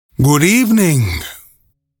Good evening.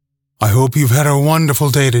 I hope you've had a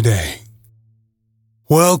wonderful day today.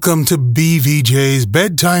 Welcome to BVJ's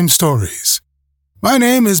Bedtime Stories. My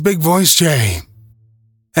name is Big Voice Jay,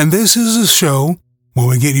 and this is a show where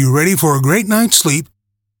we get you ready for a great night's sleep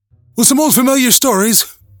with some old familiar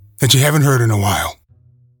stories that you haven't heard in a while.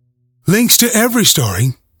 Links to every story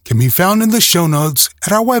can be found in the show notes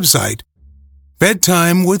at our website,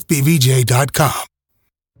 bedtimewithbvj.com.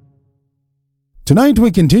 Tonight we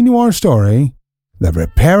continue our story, The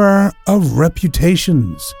Repairer of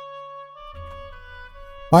Reputations,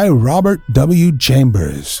 by Robert W.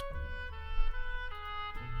 Chambers.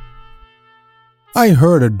 I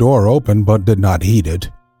heard a door open but did not heed it.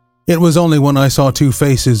 It was only when I saw two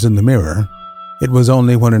faces in the mirror. It was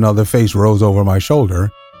only when another face rose over my shoulder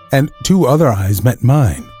and two other eyes met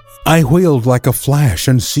mine. I wheeled like a flash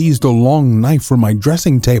and seized a long knife from my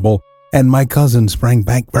dressing table, and my cousin sprang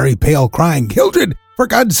back very pale, crying, "Hildred, for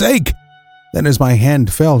God's sake!" Then as my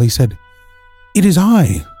hand fell, he said, "It is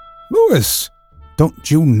I, Louis.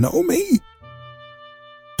 Don't you know me?"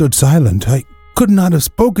 Stood silent. I could not have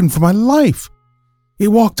spoken for my life. He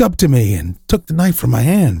walked up to me and took the knife from my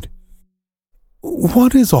hand.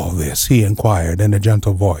 "What is all this?" he inquired in a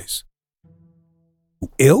gentle voice.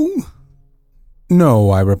 "Ill?" "No,"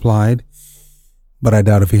 I replied, but I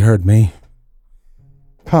doubt if he heard me.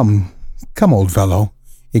 Come, old fellow,"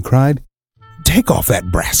 he cried. "Take off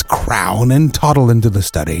that brass crown and toddle into the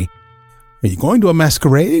study. Are you going to a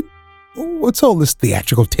masquerade? What's all this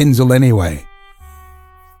theatrical tinsel anyway?"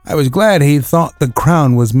 I was glad he thought the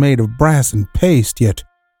crown was made of brass and paste, yet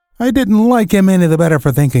I didn't like him any the better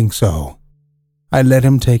for thinking so. I let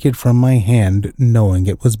him take it from my hand, knowing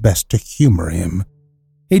it was best to humor him.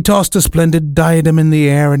 He tossed a splendid diadem in the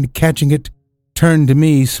air and, catching it, turned to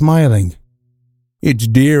me, smiling. "It's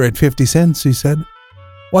dear at 50 cents, he said.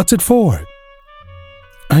 "What's it for?"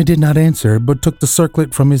 I did not answer, but took the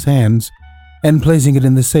circlet from his hands and, placing it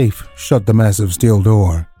in the safe, shut the massive steel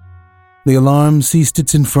door. The alarm ceased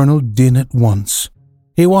its infernal din at once.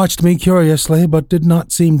 He watched me curiously, but did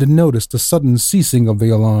not seem to notice the sudden ceasing of the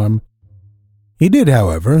alarm. He did,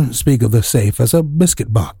 however, speak of the safe as a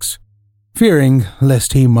biscuit box. Fearing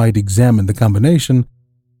lest he might examine the combination,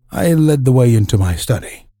 I led the way into my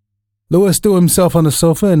study. Louis threw himself on the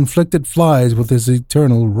sofa and flicked flies with his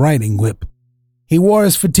eternal riding whip. He wore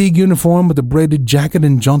his fatigue uniform with a braided jacket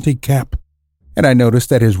and jaunty cap, and I noticed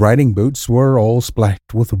that his riding boots were all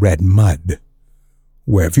splashed with red mud.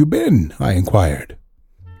 "Where have you been?" I inquired.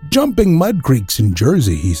 "Jumping mud creeks in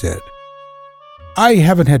Jersey," he said. "I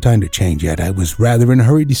haven't had time to change yet. I was rather in a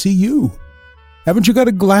hurry to see you. Haven't you got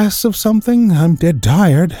a glass of something? I'm dead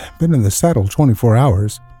tired. Been in the saddle 24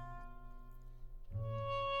 hours.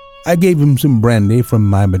 I gave him some brandy from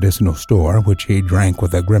my medicinal store, which he drank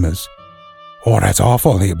with a grimace. "Oh, that's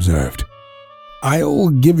awful," he observed. "I'll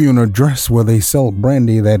give you an address where they sell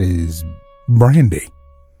brandy that is brandy."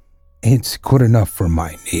 "It's good enough for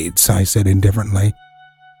my needs," I said indifferently.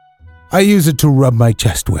 "I use it to rub my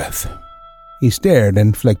chest with." He stared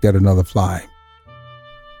and flicked at another fly.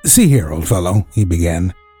 "See here, old fellow," he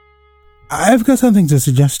began. "I've got something to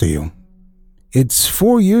suggest to you. It's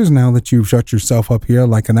 4 years now that you've shut yourself up here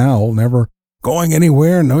like an owl, never going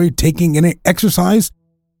anywhere, nor taking any exercise,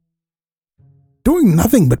 doing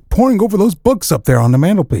nothing but poring over those books up there on the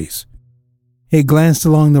mantelpiece." He glanced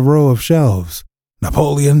along the row of shelves.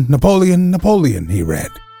 "Napoleon, Napoleon, Napoleon," he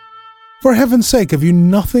read. "For heaven's sake, have you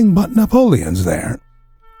nothing but Napoleons there?"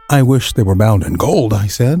 "I wish they were bound in gold," I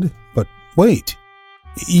said. "But wait.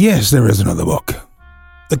 Yes, there is another book.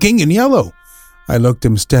 The King in Yellow." I looked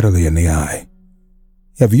him steadily in the eye.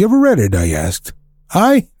 "Have you ever read it?" I asked.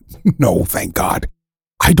 "I? No, thank God.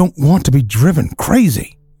 I don't want to be driven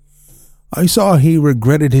crazy." I saw he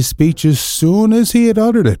regretted his speech as soon as he had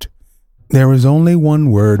uttered it. There is only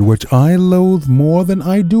one word which I loathe more than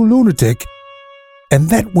I do lunatic, and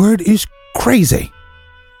that word is crazy.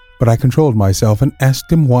 But I controlled myself and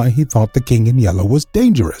asked him why he thought The King in Yellow was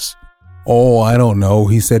dangerous. "Oh, I don't know,"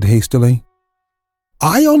 he said hastily.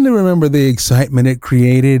 "I only remember the excitement it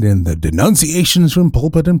created and the denunciations from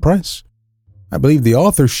pulpit and press. I believe the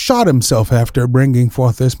author shot himself after bringing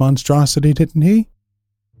forth this monstrosity, didn't he?"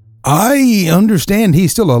 "I understand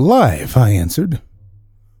he's still alive," I answered.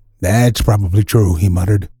 "That's probably true," he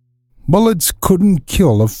muttered. "Bullets couldn't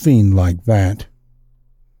kill a fiend like that."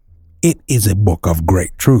 "It is a book of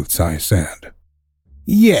great truths," I said.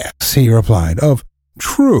 "Yes," he replied, "of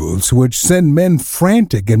truths which send men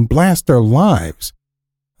frantic and blast their lives.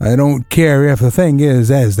 I don't care if the thing is,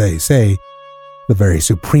 as they say, the very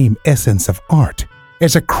supreme essence of art.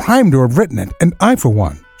 It's a crime to have written it, and I, for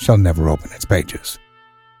one, shall never open its pages."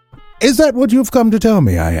 Is that what you've come to tell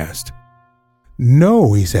me? I asked.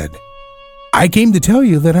 No, he said. I came to tell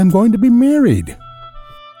you that I'm going to be married.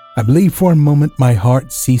 I believe for a moment my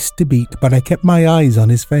heart ceased to beat, but I kept my eyes on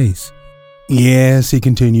his face. Yes, he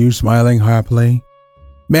continued, smiling happily.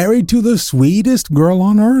 Married to the sweetest girl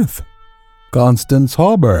on earth. Constance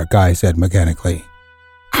Hawberk, I said mechanically.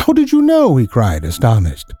 How did you know? He cried,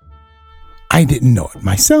 astonished. I didn't know it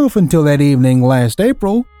myself until that evening last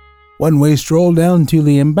April, when we strolled down to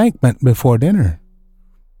the embankment before dinner.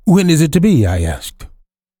 When is it to be? I asked.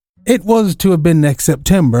 It was to have been next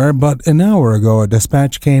September, but an hour ago a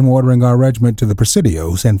dispatch came ordering our regiment to the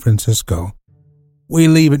Presidio, San Francisco. We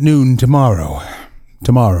leave at noon tomorrow.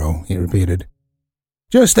 Tomorrow, he repeated.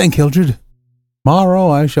 Just think, Hildred. Tomorrow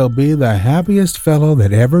I shall be the happiest fellow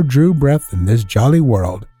that ever drew breath in this jolly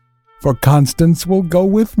world, for Constance will go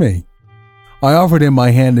with me. I offered him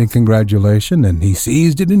my hand in congratulation, and he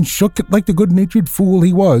seized it and shook it like the good-natured fool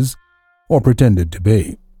he was, or pretended to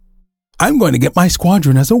be. I'm going to get my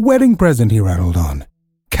squadron as a wedding present, he rattled on.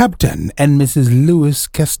 Captain and Mrs. Louis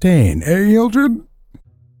Castaigne, Hildred?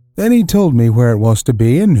 Then he told me where it was to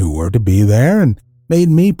be and who were to be there, and made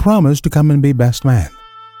me promise to come and be best man.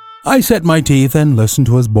 I set my teeth and listened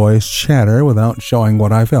to his boyish chatter without showing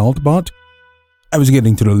what I felt, but I was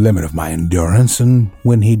getting to the limit of my endurance, and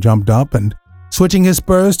when he jumped up and, switching his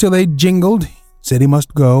spurs till they jingled, said he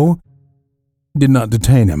must go, did not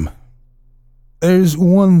detain him. There's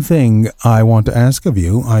one thing I want to ask of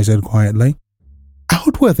you, I said quietly.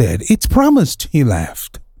 Out with it, it's promised, he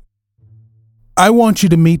laughed. I want you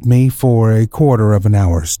to meet me for a quarter of an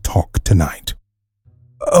hour's talk tonight.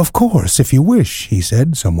 Of course, if you wish, he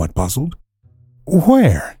said, somewhat puzzled.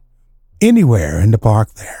 Where? Anywhere in the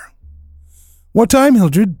park there. What time,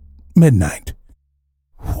 Hildred? Midnight.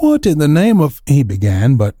 What in the name of... he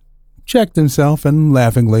began, but checked himself and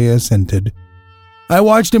laughingly assented. I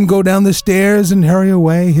watched him go down the stairs and hurry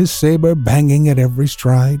away, his saber banging at every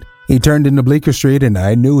stride. He turned into Bleecker Street, and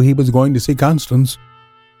I knew he was going to see Constance.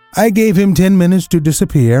 I gave him 10 minutes to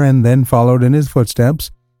disappear, and then followed in his footsteps,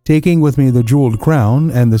 taking with me the jeweled crown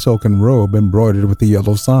and the silken robe embroidered with the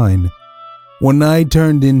yellow sign. When I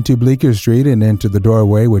turned into Bleecker Street and entered the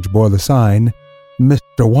doorway which bore the sign,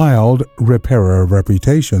 Mr. Wilde, Repairer of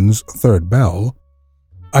Reputations, Third Bell,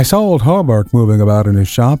 I saw old Hawberk moving about in his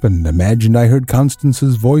shop and imagined I heard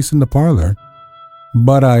Constance's voice in the parlor.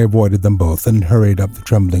 But I avoided them both and hurried up the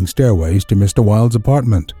trembling stairways to Mr. Wilde's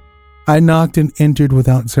apartment. I knocked and entered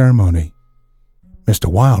without ceremony. Mr.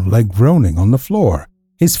 Wilde lay groaning on the floor,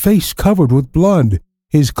 his face covered with blood,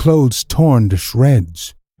 his clothes torn to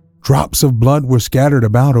shreds. Drops of blood were scattered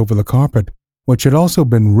about over the carpet, which had also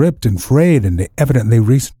been ripped and frayed in the evidently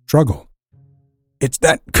recent struggle. It's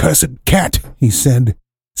that cursed cat, he said,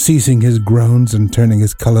 ceasing his groans and turning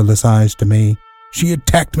his colorless eyes to me. She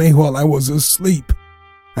attacked me while I was asleep.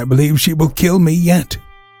 I believe she will kill me yet.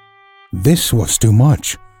 This was too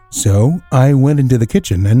much, so I went into the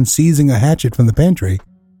kitchen and, seizing a hatchet from the pantry,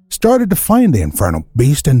 started to find the infernal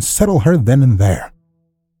beast and settle her then and there.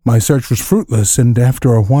 My search was fruitless, and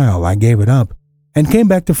after a while I gave it up and came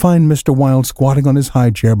back to find Mr. Wilde squatting on his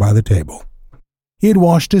high chair by the table. He had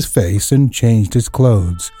washed his face and changed his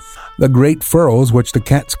clothes. The great furrows which the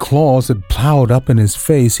cat's claws had plowed up in his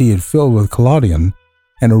face he had filled with collodion,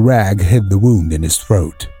 and a rag hid the wound in his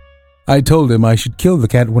throat. I told him I should kill the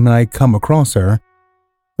cat when I come across her,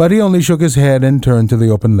 but he only shook his head and turned to the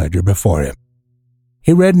open ledger before him.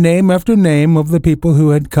 He read name after name of the people who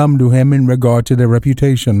had come to him in regard to their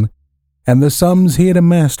reputation, and the sums he had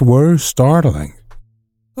amassed were startling.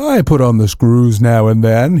 I put on the screws now and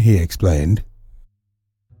then, he explained.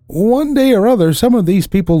 One day or other, some of these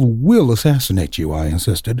people will assassinate you, I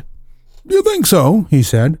insisted. You think so? He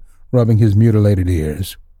said, rubbing his mutilated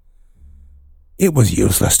ears. It was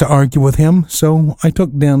useless to argue with him, so I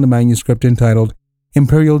took down the manuscript entitled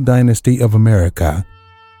Imperial Dynasty of America,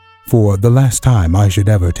 for the last time I should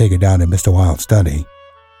ever take it down in Mr. Wilde's study.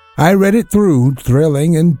 I read it through,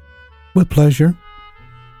 thrilling and with pleasure.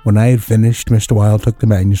 When I had finished, Mr. Wilde took the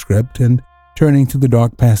manuscript and, turning to the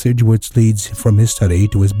dark passage which leads from his study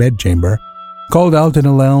to his bedchamber, called out in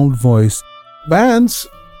a loud voice, Vance!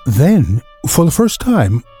 Then, for the first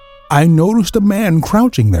time, I noticed a man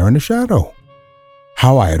crouching there in the shadow.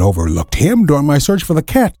 How I had overlooked him during my search for the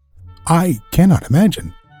cat, I cannot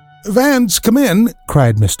imagine. Vance, come in,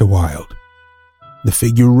 cried Mr. Wilde. The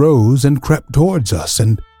figure rose and crept towards us,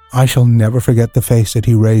 and I shall never forget the face that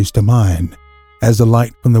he raised to mine, as the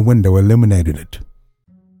light from the window illuminated it.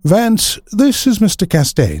 Vance, this is Mr.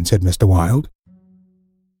 Castaigne, said Mr. Wilde.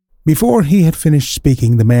 Before he had finished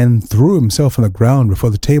speaking, the man threw himself on the ground before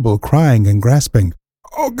the table, crying and grasping,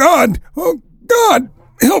 Oh, God! Oh, God!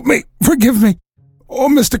 help me, forgive me. Oh,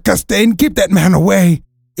 Mr. Castaigne, keep that man away.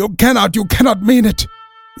 You cannot mean it.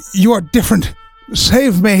 You are different.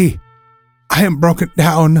 Save me. I am broken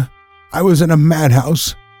down. I was in a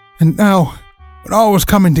madhouse. And now, when all was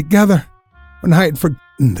coming together, when I had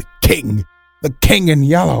forgotten the king in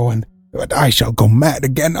yellow, but I shall go mad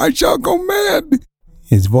again. I shall go mad.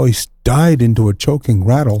 His voice died into a choking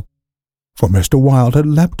rattle, for Mr. Wilde had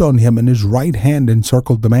leapt on him and his right hand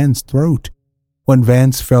encircled the man's throat. When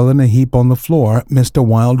Vance fell in a heap on the floor, Mr.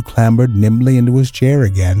 Wilde clambered nimbly into his chair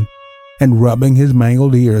again, and rubbing his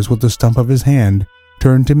mangled ears with the stump of his hand,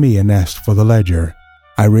 turned to me and asked for the ledger.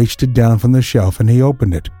 I reached it down from the shelf and he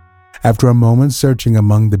opened it. After a moment's searching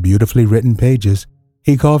among the beautifully written pages,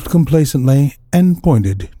 he coughed complacently and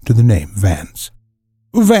pointed to the name Vance.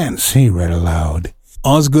 Vance, he read aloud.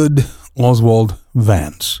 Osgood Oswald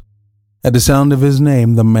Vance. At the sound of his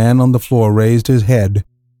name, the man on the floor raised his head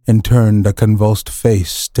and turned a convulsed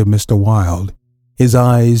face to Mr. Wilde. His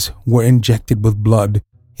eyes were injected with blood,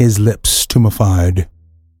 his lips tumefied.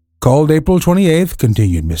 Called April 28th,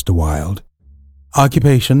 continued Mr. Wilde.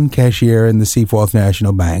 Occupation, cashier in the Seaforth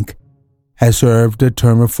National Bank. Has served a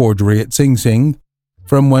term of forgery at Sing Sing,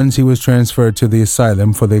 from whence he was transferred to the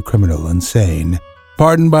asylum for the criminal insane.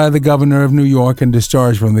 Pardoned by the governor of New York and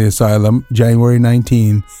discharged from the asylum January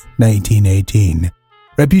 19, 1918.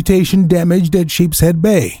 Reputation damaged at Sheepshead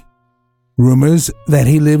Bay. Rumors that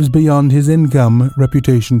he lives beyond his income.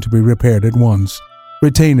 Reputation to be repaired at once.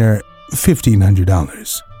 Retainer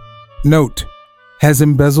 $1,500. Note: has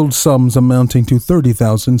embezzled sums amounting to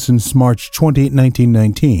 $30,000 since March 20,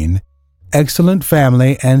 1919. Excellent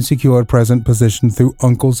family and secured present position through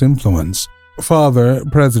uncle's influence. Father,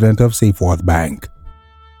 president of Seaforth Bank.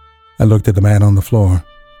 I looked at the man on the floor.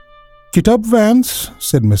 Get up, Vance,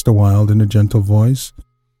 said Mr. Wilde in a gentle voice.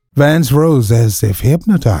 Vance rose as if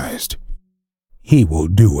hypnotized. He will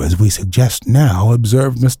do as we suggest now,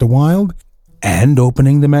 observed Mr. Wilde, and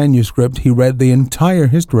opening the manuscript, he read the entire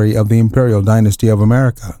history of the Imperial Dynasty of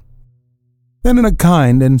America. Then in a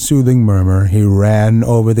kind and soothing murmur, he ran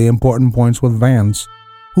over the important points with Vance,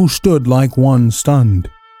 who stood like one stunned.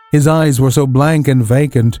 His eyes were so blank and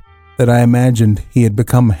vacant that I imagined he had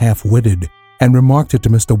become half-witted, and remarked it to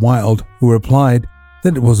Mr. Wilde, who replied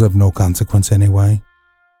that it was of no consequence anyway.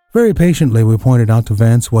 Very patiently we pointed out to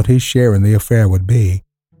Vance what his share in the affair would be,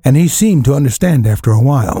 and he seemed to understand after a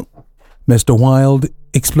while. Mr. Wilde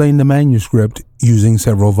explained the manuscript, using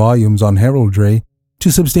several volumes on heraldry,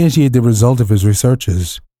 to substantiate the result of his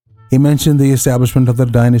researches. He mentioned the establishment of the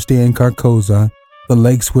dynasty in Carcosa, the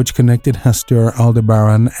lakes which connected Hester,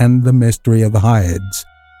 Aldebaran, and the mystery of the Hyades.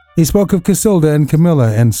 He spoke of Casilda and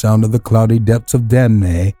Camilla and sounded the cloudy depths of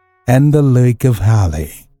Danne and the Lake of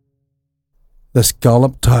Hali. The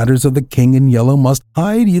scalloped titles of the king in yellow must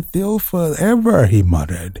hide Ithil forever, he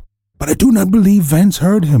muttered. But I do not believe Vance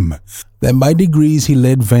heard him. Then by degrees he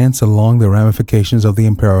led Vance along the ramifications of the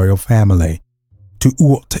imperial family, to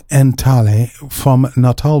Urt and Tale, from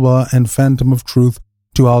Natalba and Phantom of Truth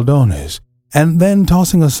to Aldones, and then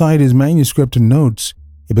tossing aside his manuscript and notes,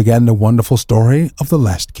 he began the wonderful story of the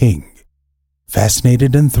last king.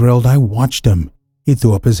 Fascinated and thrilled, I watched him. He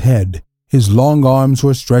threw up his head. His long arms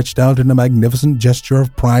were stretched out in a magnificent gesture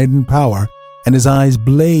of pride and power, and his eyes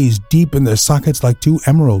blazed deep in their sockets like two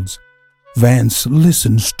emeralds. Vance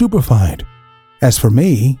listened stupefied. As for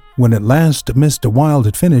me, when at last Mr. Wilde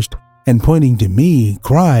had finished, and pointing to me,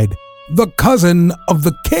 cried, "The cousin of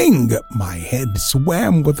the king!" my head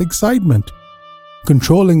swam with excitement.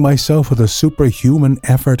 Controlling myself with a superhuman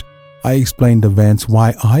effort, I explained to Vance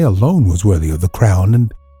why I alone was worthy of the crown,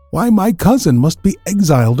 and why my cousin must be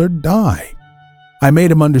exiled or die. I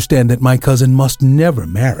made him understand that my cousin must never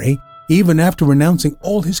marry, even after renouncing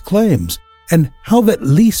all his claims, and how that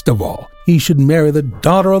least of all he should marry the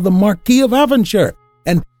daughter of the Marquis of Avonshire,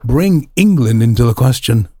 and bring England into the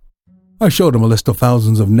question. I showed him a list of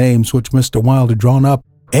thousands of names which Mr. Wilde had drawn up.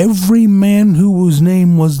 Every man whose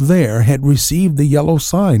name was there had received the yellow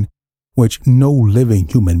sign, which no living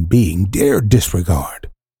human being dared disregard.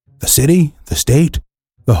 The city, the state,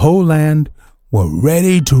 the whole land were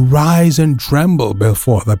ready to rise and tremble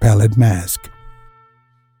before the pallid mask.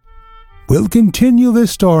 We'll continue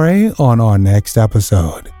this story on our next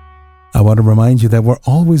episode. I want to remind you that we're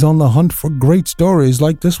always on the hunt for great stories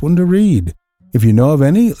like this one to read. If you know of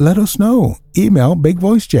any, let us know. Email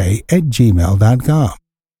bigvoicej@gmail.com.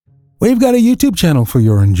 We've got a YouTube channel for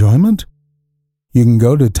your enjoyment. You can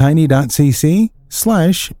go to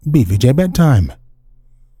tiny.cc/BVJBedtime.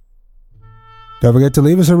 Don't forget to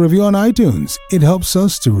leave us a review on iTunes. It helps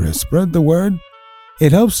us to spread the word.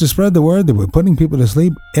 It helps to spread the word that we're putting people to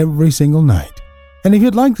sleep every single night. And if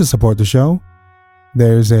you'd like to support the show,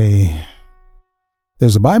 There's a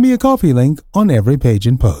Buy Me a Coffee link on every page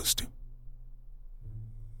and post.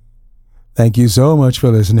 Thank you so much for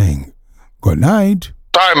listening. Good night.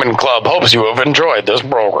 Diamond Club hopes you have enjoyed this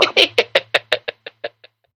program.